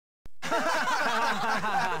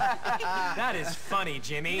That is funny,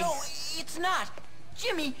 Jimmy. No, it's not.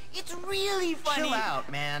 Jimmy, it's really funny. Chill out,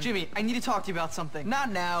 man. Jimmy, I need to talk to you about something.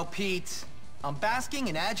 Not now, Pete. I'm basking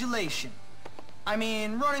in adulation. I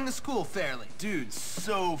mean, running the school fairly. Dude,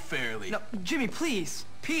 so fairly. No, Jimmy, please.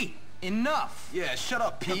 Pete, enough. Yeah, shut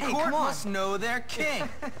up, Pete. The Hey, court come on. must know their king.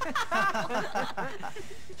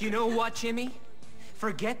 You know what, Jimmy?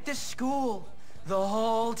 Forget the school. The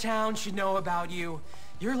whole town should know about you.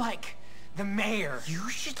 You're like the mayor. You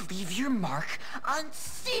should leave your mark on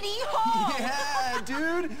City Hall. Yeah,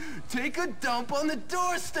 dude. Take a dump on the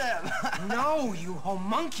doorstep. No, you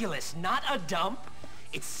homunculus, not a dump.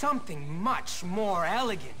 It's something much more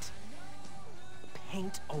elegant.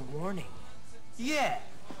 Paint a warning. Yeah,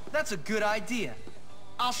 that's a good idea.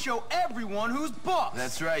 I'll show everyone who's boss.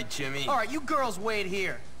 That's right, Jimmy. All right, you girls wait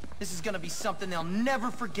here. This is gonna be something they'll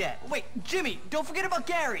never forget. Wait, Jimmy, don't forget about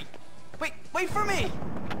Gary. Wait for me.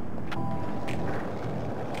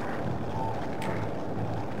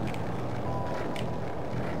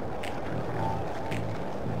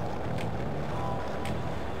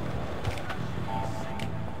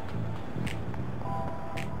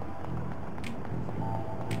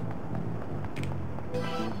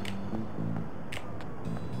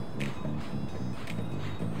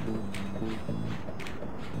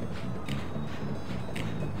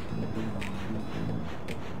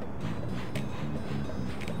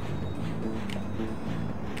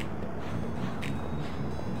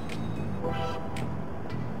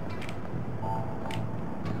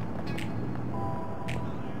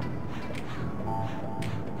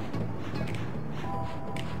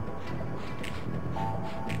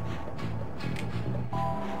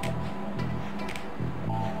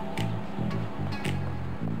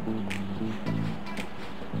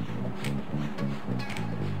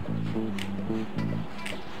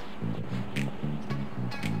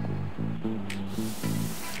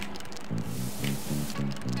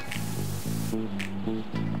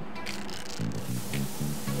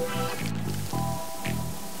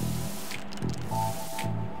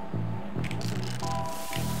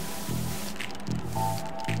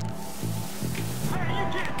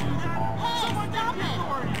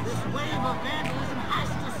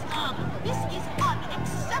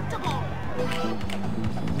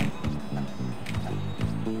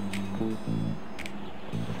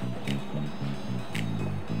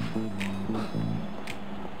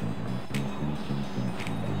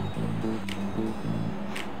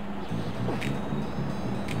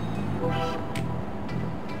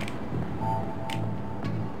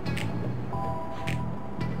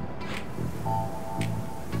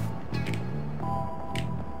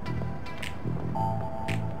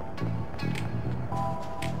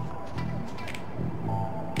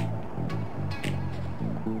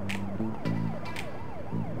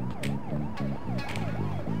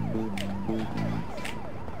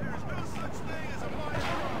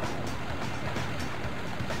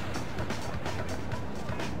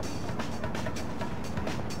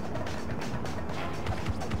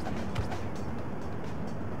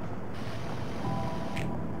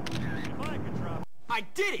 I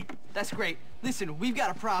did it! That's great. Listen, we've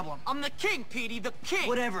got a problem. I'm the king, Petey, the king!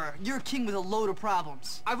 Whatever. You're a king with a load of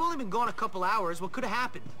problems. I've only been gone a couple hours. What could have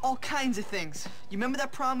happened? All kinds of things. You remember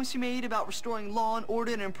that promise you made about restoring law and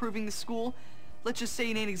order and improving the school? Let's just say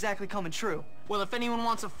it ain't exactly coming true. Well, if anyone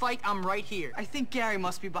wants a fight, I'm right here. I think Gary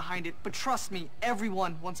must be behind it, but trust me,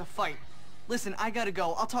 everyone wants a fight. Listen, I gotta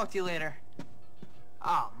go. I'll talk to you later.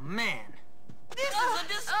 Oh, man. This is a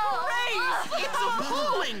disgrace! It's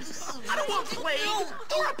appalling! I don't want plague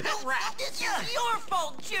or a pet rat! This is your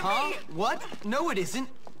fault, Jimmy! Huh? What? No, it isn't.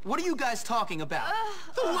 What are you guys talking about?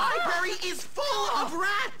 The library is full of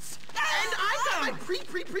rats! And I got my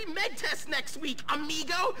pre-med test next week,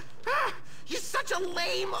 amigo! You're such a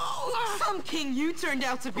lame... Some king you turned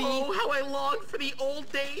out to be. Oh, how I long for the old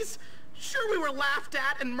days. Sure, we were laughed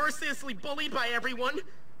at and mercilessly bullied by everyone,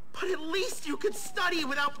 but at least you could study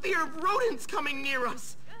without fear of rodents coming near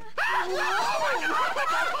us.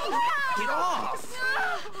 Get off!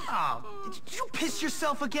 Oh, did you piss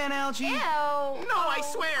yourself again, Algie? Ew. No, I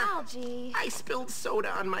swear. Algie. I spilled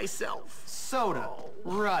soda on myself. Soda.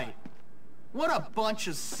 Right. What a bunch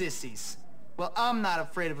of sissies. Well, I'm not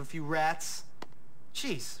afraid of a few rats.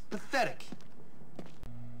 Jeez, pathetic.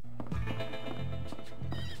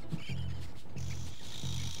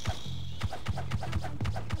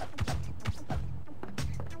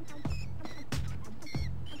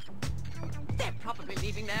 They're probably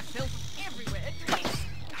leaving their filth everywhere.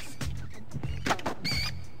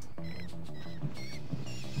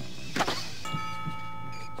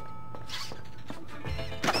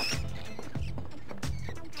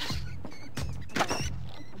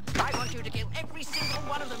 want you to kill every single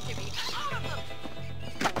one of them, Jimmy. All of them!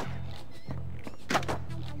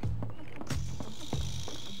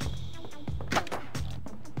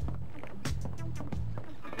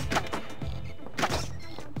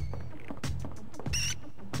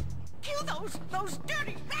 Kill those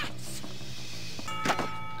dirty rats!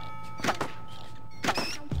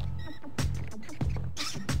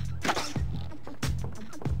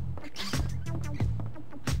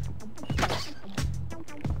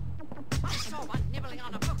 I saw one nibbling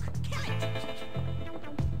on a book. Kill it!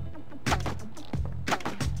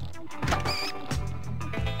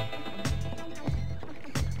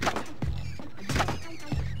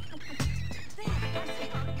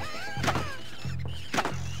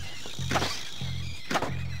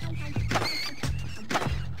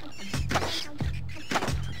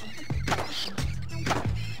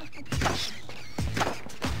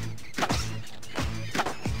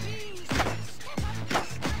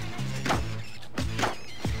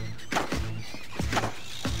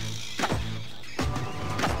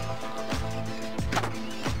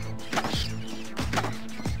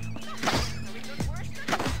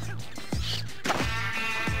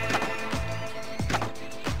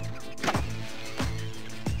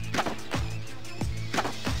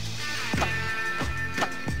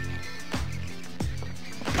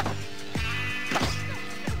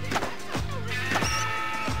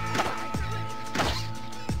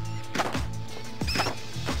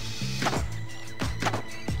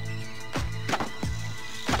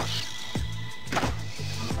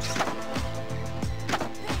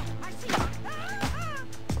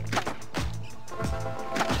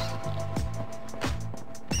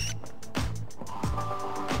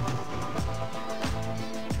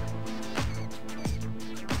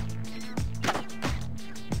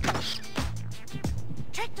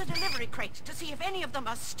 Check the delivery crates to see if any of them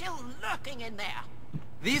are still lurking in there.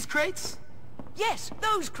 These crates? Yes,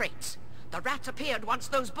 those crates. The rats appeared once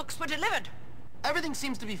those books were delivered. Everything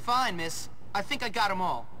seems to be fine, miss. I think I got them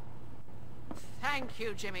all. Thank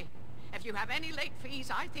you, Jimmy. If you have any late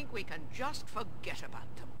fees, I think we can just forget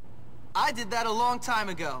about them. I did that a long time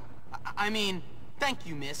ago. I mean, thank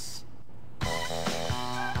you, miss.